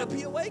 He ain't got to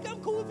be awake.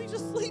 I'm cool if he's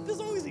just asleep as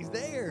long as he's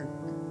there.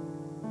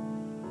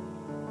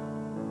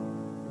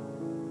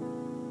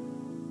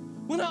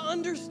 When I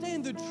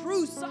understand the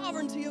true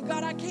sovereignty of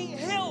God, I can't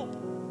help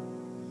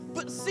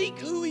but seek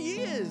who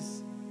he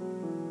is.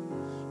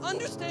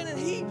 Understanding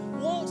he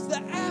wants the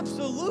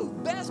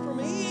absolute best for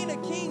me. He ain't a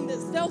king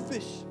that's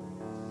selfish.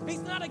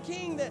 He's not a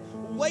king that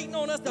waiting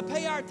on us to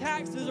pay our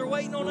taxes or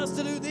waiting on us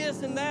to do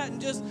this and that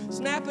and just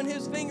snapping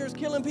his fingers,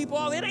 killing people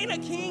off. It ain't a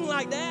king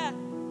like that.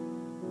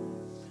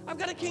 I've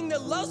got a king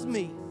that loves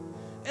me.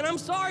 And I'm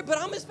sorry, but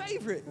I'm his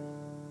favorite.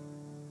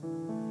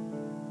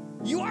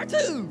 You are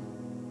too.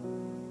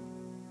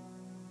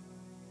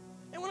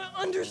 And when I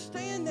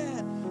understand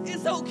that,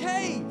 it's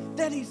okay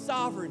that he's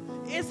sovereign.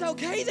 It's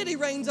okay that he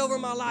reigns over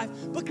my life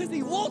because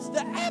he wants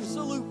the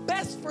absolute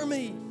best for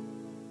me.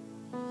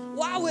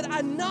 Why would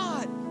I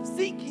not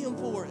seek him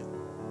for it?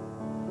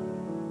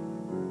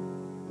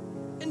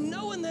 And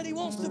knowing that he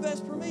wants the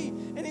best for me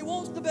and he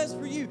wants the best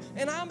for you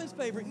and I'm his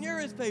favorite and you're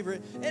his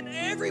favorite and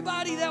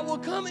everybody that will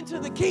come into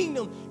the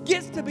kingdom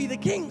gets to be the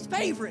king's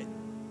favorite.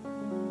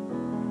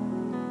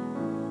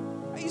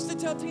 I used to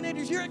tell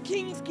teenagers, you're a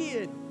king's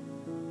kid.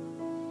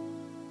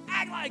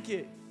 Act like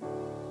it.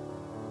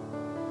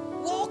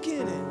 Walk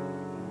in it.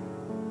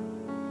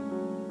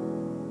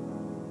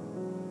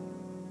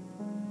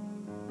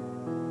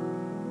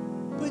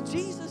 But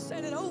Jesus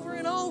said it over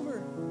and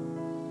over.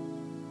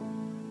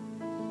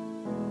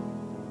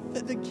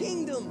 That the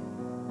kingdom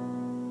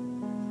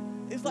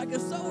is like a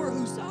sower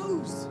who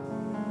sows.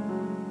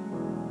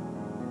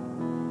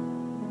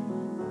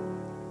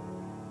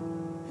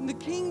 And the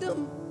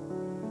kingdom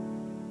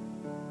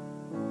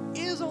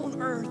is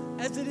on earth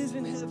as it is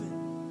in heaven.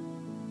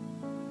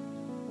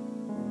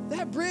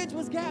 That bridge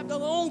was gapped a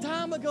long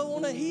time ago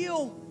on a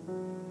hill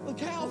of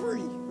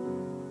Calvary.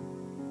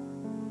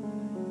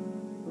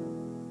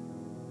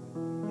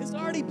 It's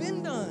already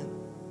been done.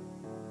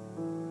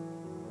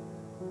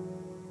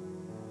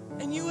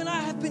 And you and I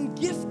have been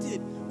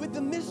gifted with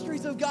the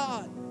mysteries of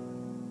God.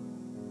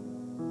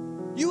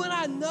 You and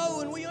I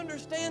know and we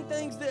understand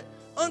things that,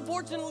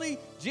 unfortunately,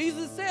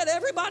 Jesus said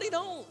everybody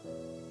don't.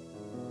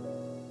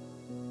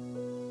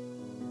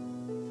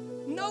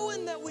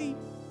 Knowing that we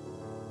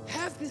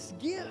have this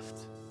gift,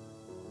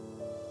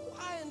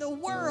 why in the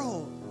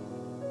world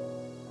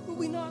would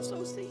we not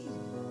sow seed?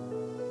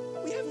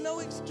 We have no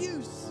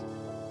excuse.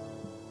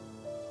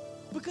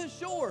 Because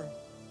sure,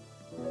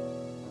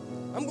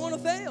 I'm going to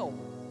fail.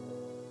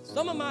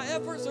 Some of my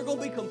efforts are going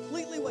to be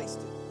completely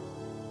wasted.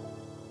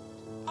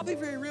 I'll be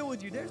very real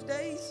with you. There's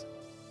days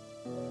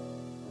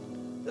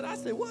that I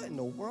say, what in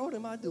the world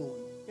am I doing?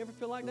 You ever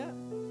feel like that?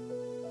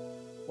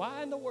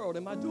 Why in the world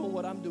am I doing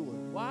what I'm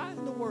doing? Why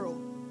in the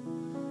world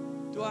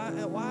why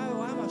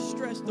am I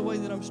stressed the way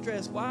that I'm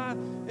stressed? Why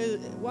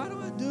do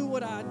I do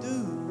what I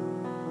do?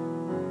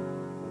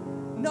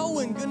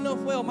 Knowing good enough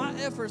well my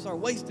efforts are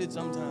wasted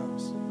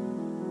sometimes.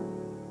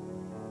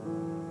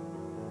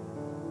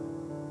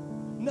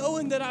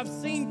 Knowing that I've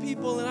seen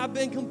people and I've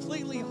been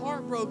completely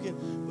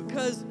heartbroken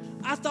because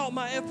I thought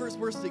my efforts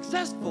were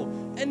successful.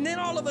 And then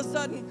all of a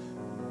sudden,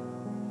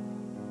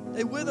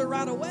 they wither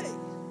right away.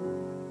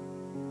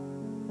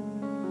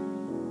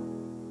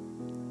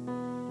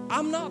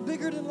 I'm not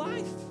bigger than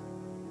life.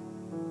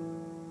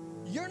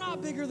 You're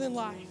not bigger than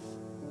life.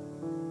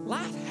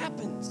 Life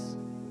happens.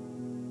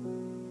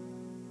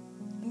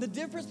 And the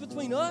difference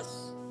between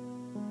us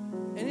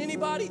and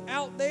anybody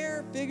out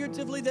there,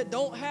 figuratively, that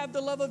don't have the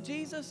love of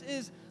Jesus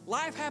is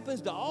life happens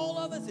to all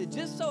of us. It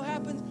just so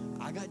happens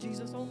I got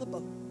Jesus on the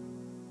boat.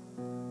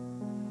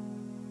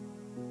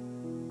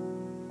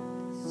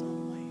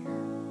 Somewhere.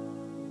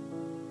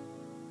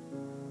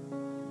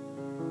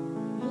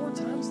 More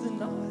times than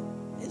not,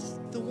 it's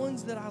the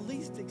ones that I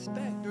least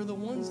expect or the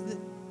ones that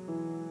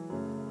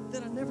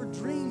I never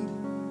dreamed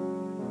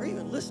or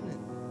even listening.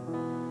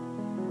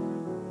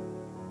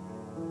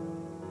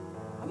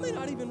 I may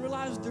not even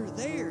realize they're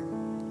there.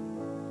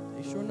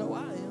 They sure know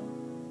I am.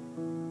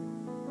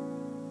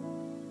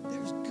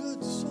 There's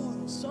good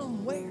soil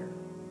somewhere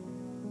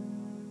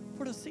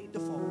for the seed to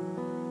fall.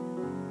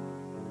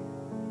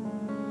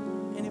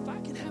 And if I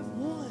can have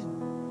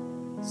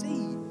one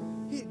seed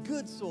hit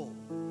good soil,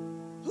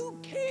 who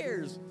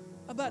cares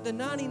about the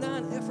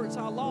 99 efforts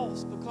I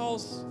lost?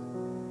 Because,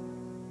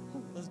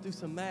 let's do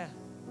some math.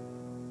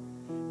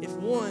 If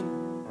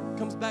one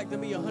comes back to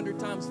me 100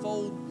 times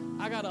fold,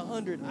 I got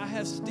 100. I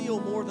have still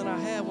more than I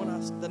had when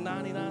the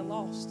 99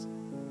 lost.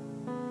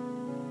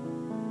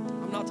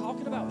 I'm not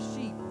talking about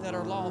sheep that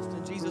are lost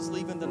and Jesus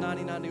leaving the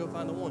 99 to go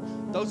find the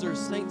one. Those are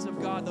saints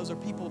of God. Those are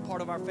people,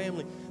 part of our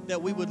family,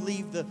 that we would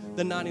leave the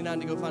 99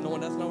 to go find the one.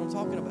 That's not what I'm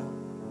talking about.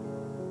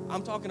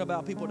 I'm talking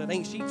about people that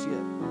ain't sheep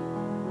yet.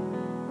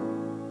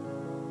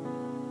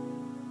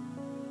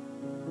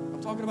 I'm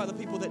talking about the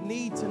people that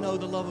need to know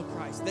the love of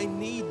Christ. They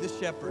need the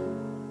shepherd.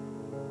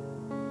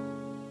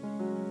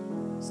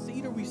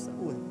 Seed are we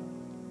sowing?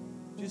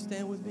 Just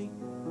stand with me.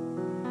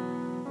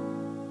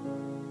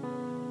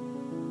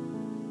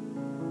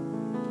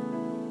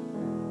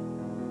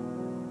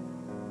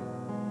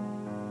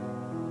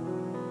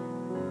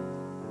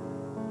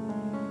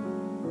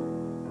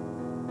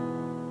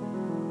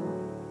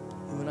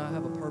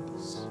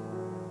 purpose.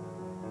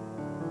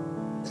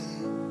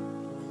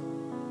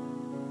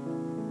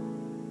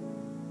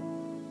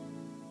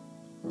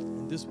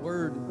 And this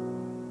word,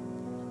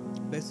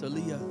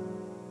 Besalia,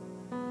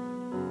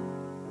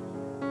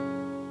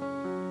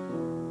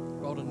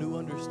 brought a new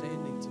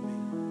understanding to me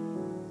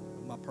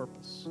of my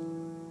purpose.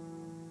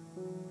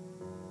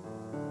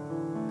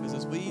 Because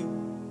as we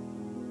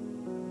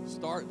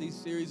start these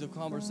series of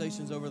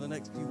conversations over the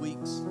next few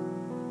weeks,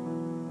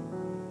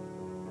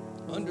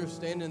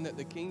 understanding that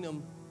the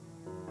kingdom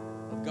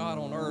of God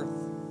on earth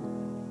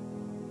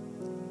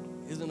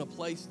isn't a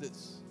place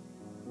that's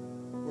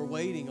we're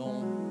waiting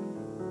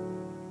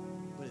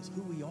on, but it's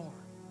who we are.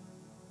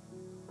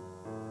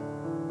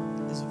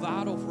 It's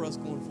vital for us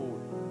going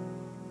forward.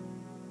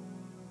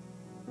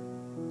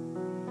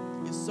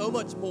 It's so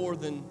much more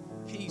than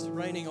peace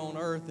reigning on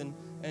earth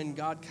and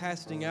God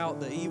casting out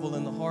the evil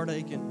and the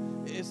heartache,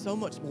 and it's so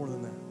much more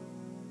than that.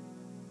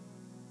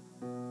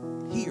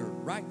 Here,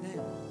 right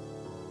now,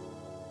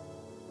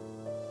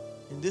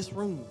 in this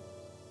room,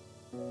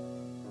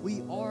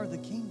 we are the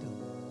kingdom.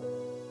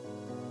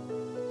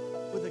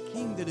 With a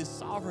king that is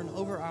sovereign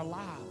over our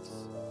lives,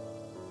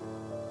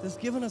 that's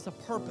given us a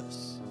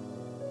purpose.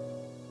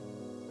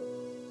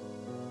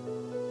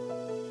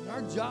 And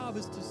our job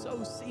is to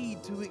sow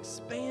seed to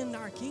expand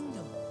our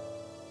kingdom.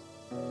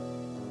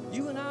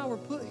 You and I were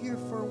put here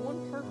for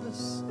one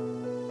purpose.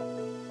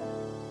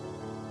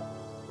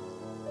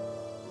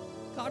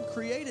 God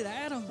created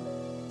Adam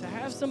to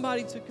have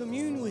somebody to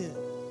commune with.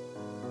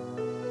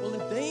 Well,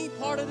 if they ain't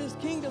part of this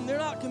kingdom, they're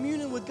not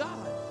communing with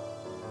God.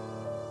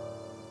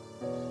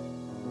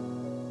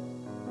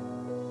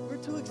 We're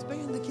to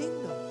expand the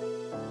kingdom.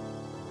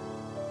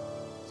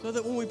 So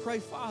that when we pray,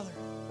 Father,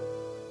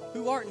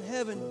 who art in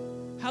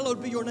heaven,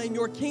 hallowed be your name,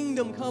 your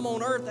kingdom come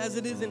on earth as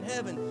it is in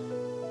heaven.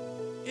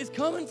 It's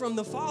coming from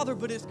the Father,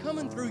 but it's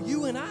coming through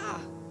you and I.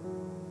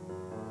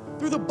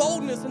 Through the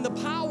boldness and the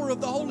power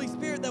of the Holy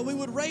Spirit that we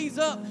would raise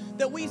up,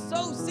 that we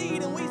sow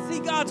seed and we see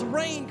God's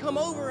reign come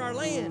over our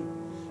land.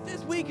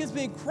 This week has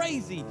been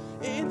crazy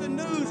in the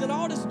news and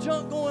all this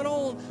junk going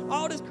on,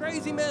 all this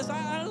crazy mess.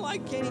 I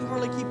can't even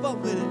hardly keep up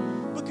with it.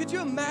 But could you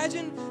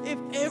imagine if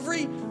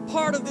every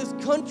part of this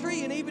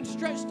country and even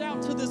stretched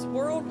out to this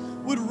world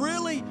would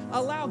really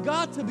allow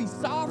God to be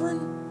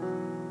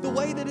sovereign the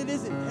way that it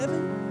is in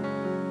heaven?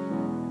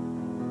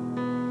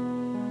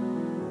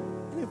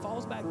 And it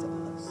falls back to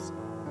us.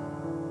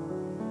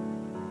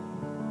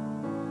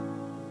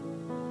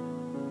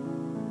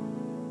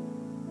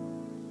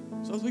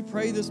 So as we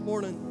pray this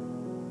morning,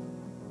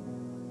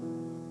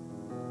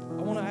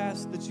 I want to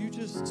ask that you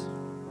just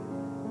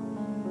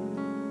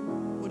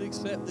would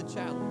accept the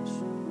challenge.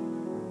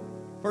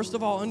 First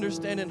of all,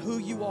 understanding who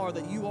you are,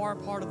 that you are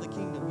part of the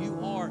kingdom. You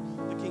are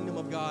the kingdom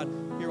of God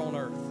here on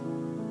earth.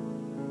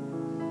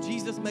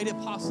 Jesus made it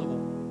possible.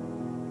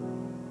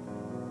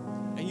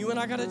 And you and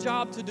I got a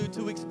job to do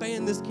to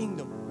expand this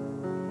kingdom.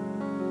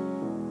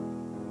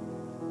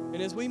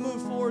 And as we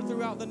move forward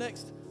throughout the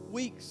next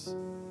weeks,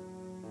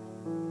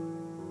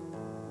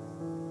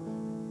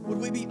 would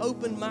we be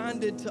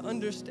open-minded to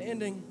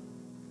understanding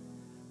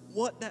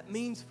what that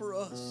means for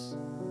us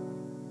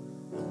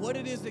and what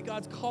it is that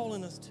God's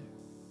calling us to?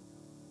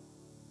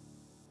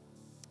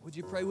 Would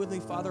you pray with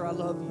me? Father, I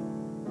love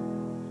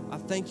you. I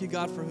thank you,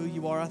 God, for who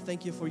you are. I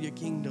thank you for your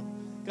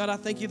kingdom. God, I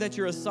thank you that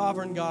you're a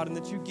sovereign God and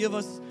that you give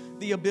us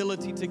the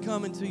ability to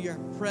come into your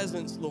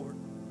presence, Lord.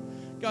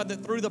 God,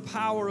 that through the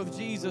power of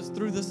Jesus,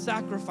 through the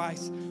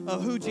sacrifice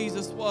of who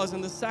Jesus was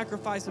and the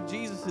sacrifice of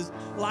Jesus'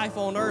 life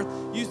on earth,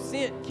 you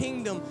sent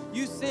kingdom,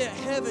 you sent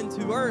heaven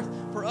to earth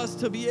for us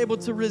to be able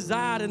to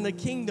reside in the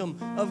kingdom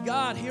of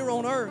God here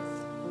on earth.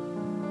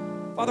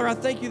 Father, I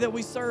thank you that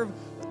we serve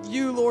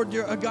you, Lord.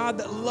 You're a God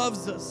that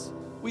loves us.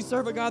 We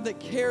serve a God that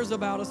cares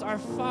about us. Our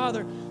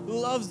Father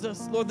loves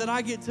us, Lord, that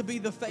I get to be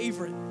the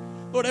favorite.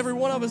 Lord, every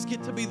one of us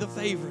get to be the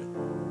favorite.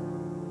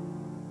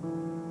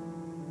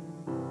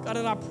 God,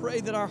 and I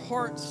pray that our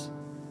hearts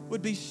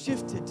would be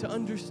shifted to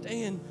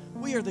understand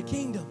we are the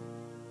kingdom.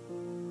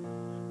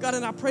 God,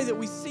 and I pray that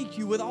we seek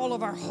you with all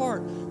of our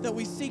heart, that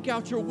we seek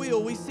out your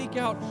will, we seek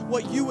out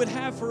what you would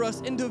have for us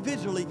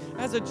individually,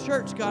 as a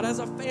church, God, as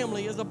a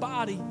family, as a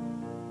body.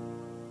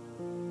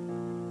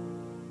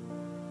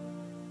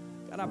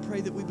 God, I pray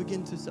that we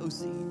begin to sow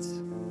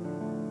seeds.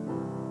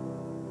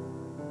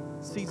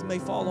 Seeds may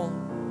fall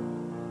on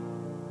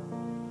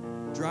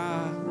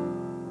dry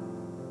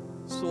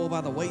soil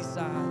by the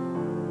wayside,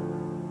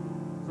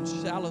 and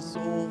shallow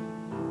soil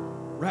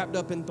wrapped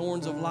up in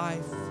thorns of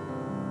life.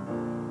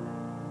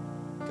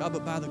 God,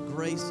 but by the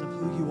grace of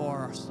who you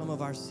are, some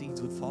of our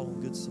seeds would fall on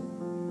good soil.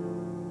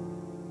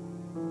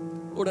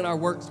 Lord, and our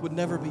works would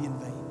never be in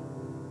vain.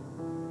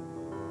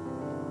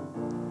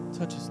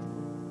 Touch us, Lord.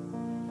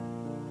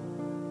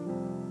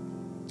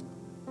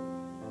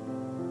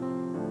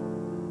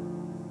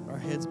 Our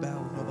heads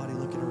bowed, nobody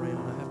looking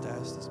around. I have to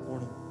ask this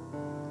morning,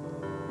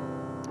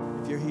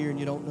 if you're here and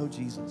you don't know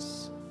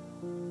Jesus,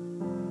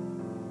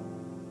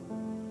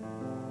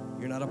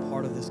 you're not a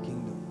part of this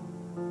kingdom.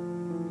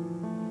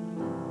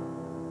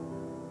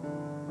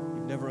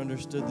 You've never understood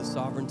understood the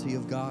sovereignty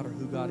of God or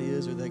who God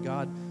is, or that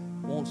God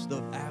wants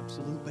the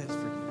absolute best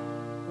for you,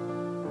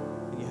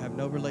 and you have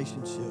no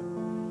relationship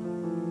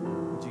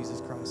with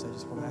Jesus Christ, I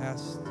just want to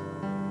ask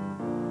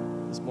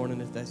this morning,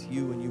 if that's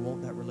you and you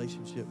want that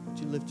relationship, would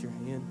you lift your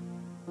hand?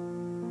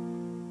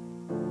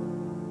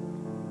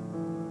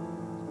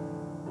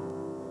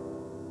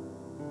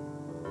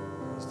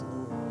 Praise the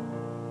Lord.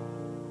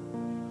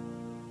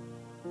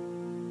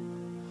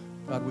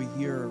 God, we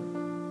here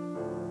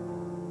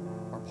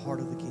are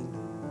part of the kingdom.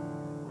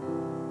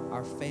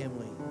 Our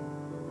family,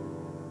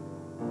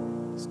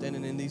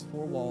 standing in these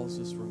four walls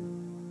this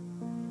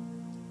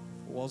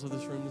walls of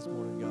this room this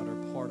morning, God, are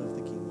part of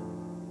the kingdom.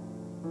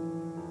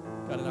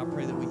 God, and I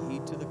pray that we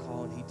heed to the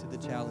call and heed to the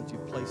challenge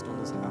you've placed on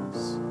this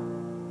house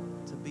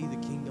to be the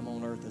kingdom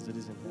on earth as it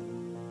is in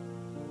heaven,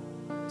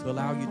 to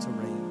allow you to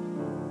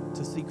reign,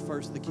 to seek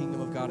first the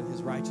kingdom of God and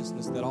his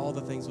righteousness, that all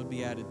the things would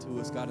be added to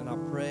us, God. And I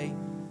pray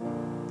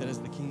that as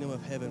the kingdom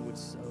of heaven would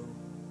sow,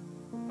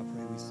 I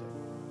pray we sow.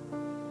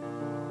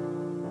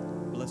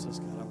 Bless us,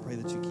 God. I pray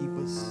that you keep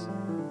us,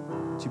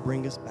 that you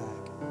bring us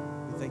back.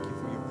 We thank you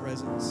for your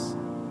presence,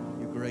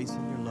 your grace,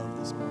 and your love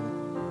this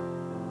morning.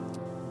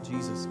 In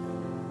Jesus'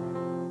 name,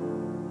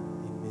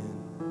 amen.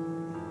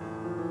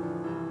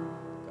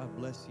 God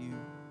bless you.